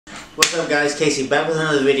What's up guys, Keysy back with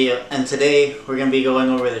another video, and today we're going to be going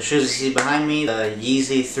over the shoes you see behind me, the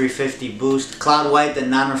Yeezy 350 Boost Cloud White, the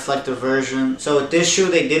non-reflective version. So with this shoe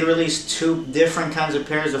they did release two different kinds of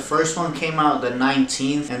pairs. The first one came out the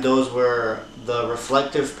 19th and those were the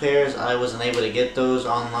reflective pairs. I wasn't able to get those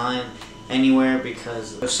online anywhere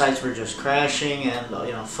because the sites were just crashing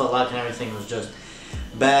and Foot Locker and everything was just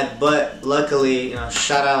bad. But luckily,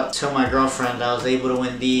 shout out to my girlfriend, I was able to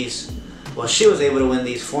win these. Well, she was able to win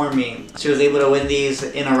these for me. She was able to win these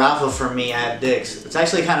in a raffle for me at Dick's. It's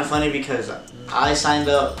actually kind of funny because I signed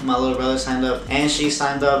up, my little brother signed up, and she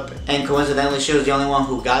signed up, and coincidentally she was the only one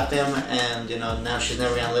who got them, and now she's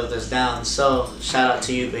never gonna live this down. So shout out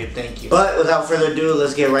to you, babe, thank you. But without further ado,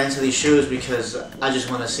 let's get right into these shoes because I just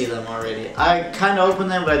want to see them already. I kind of opened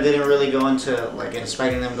them, but I didn't really go into like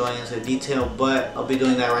inspecting them, going into detail, but I'll be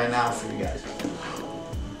doing that right now for you guys.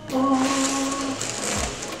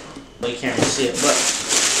 Well, you can't really see it, but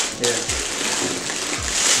yeah.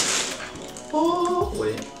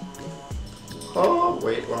 Oh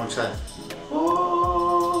wait, wrong side.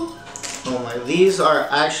 Oh my, these are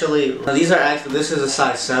actually, this is a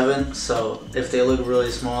size 7, so if they look really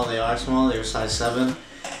small, they are small, they're size 7.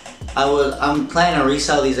 I'm planning to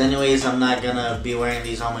resell these anyways. I'm not gonna be wearing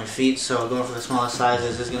these on my feet, so going for the smaller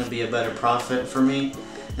sizes is gonna be a better profit for me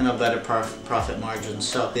and a better profit margin.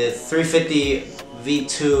 So the 350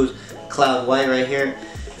 V2 Cloud White right here.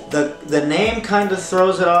 The name kind of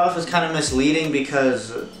throws it off. It's kind of misleading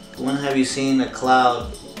because when have you seen a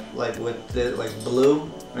cloud like with the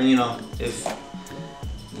blue? Or if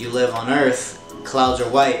you live on Earth, clouds are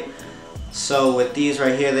white. So with these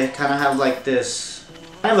right here, they kind of have like this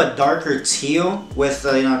kind of a darker teal with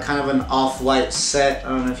kind of an off-white set. I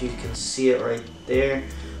don't know if you can see it right there,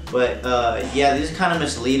 but yeah, these are kind of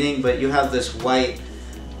misleading. But you have this white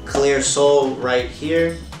clear sole right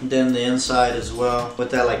here, then the inside as well with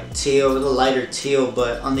that like teal, with a lighter teal,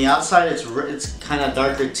 but on the outside it's kind of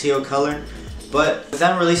darker teal color. But with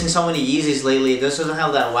them releasing so many Yeezys lately, this doesn't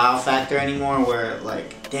have that wow factor anymore where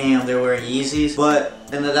like, damn, they're wearing Yeezys.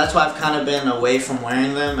 And that's why I've kind of been away from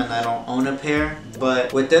wearing them and I don't own a pair.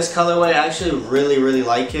 But with this colorway, I actually really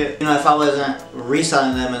like it. If I wasn't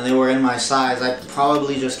reselling them and they were in my size, I'd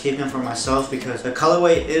probably just keep them for myself because the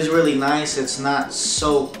colorway is really nice. It's not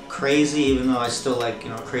so crazy, even though I still like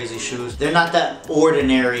crazy shoes. They're not that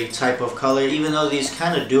ordinary type of color, even though these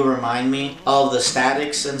kind of do remind me of the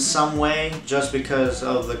Statics in some way, just because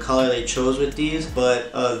of the color they chose with these.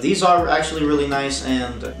 But these are actually really nice,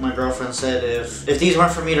 and my girlfriend said if these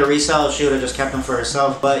weren't for me to resell, she would have just kept them for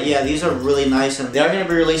herself. But yeah, these are really nice, and they're going to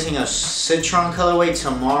be releasing a Citron colorway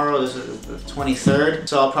tomorrow. This is the 23rd,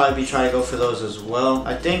 so I'll probably be trying to go for those as well.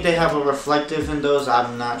 I think they have a reflective in those,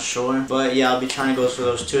 I'm not sure, but yeah, I'll be trying to go for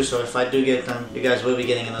those too. So if I do get them, you guys will be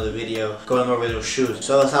getting another video going over those shoes.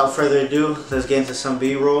 So without further ado, let's get into some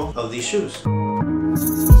B-roll of these shoes.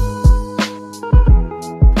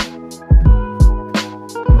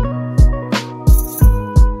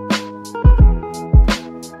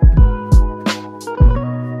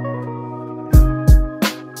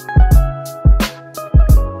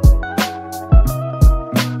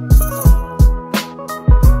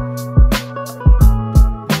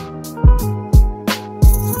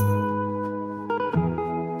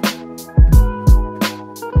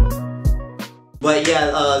 But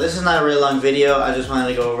yeah, this is not a really long video. I just wanted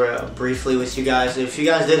to go over it briefly with you guys. If you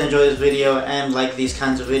guys did enjoy this video and like these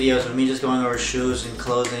kinds of videos of me just going over shoes and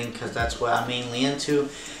clothing, because that's what I'm mainly into,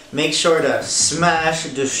 make sure to smash,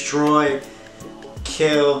 destroy,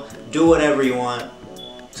 kill, do whatever you want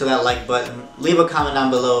to that like button. Leave a comment down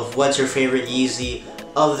below of what's your favorite Yeezy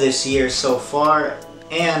of this year so far.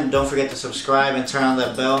 And don't forget to subscribe and turn on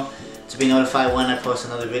that bell to be notified when I post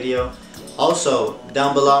another video. Also,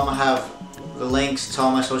 down below I'm going to have the links to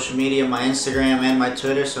all my social media, my Instagram and my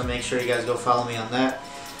Twitter, so make sure you guys go follow me on that.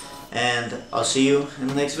 And I'll see you in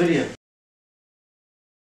the next video.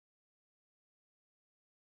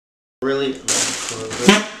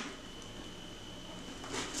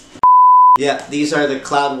 Yeah, these are the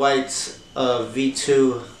Cloud Whites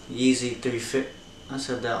V2 Yeezy 350. I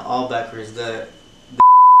said that all backwards.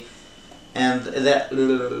 And that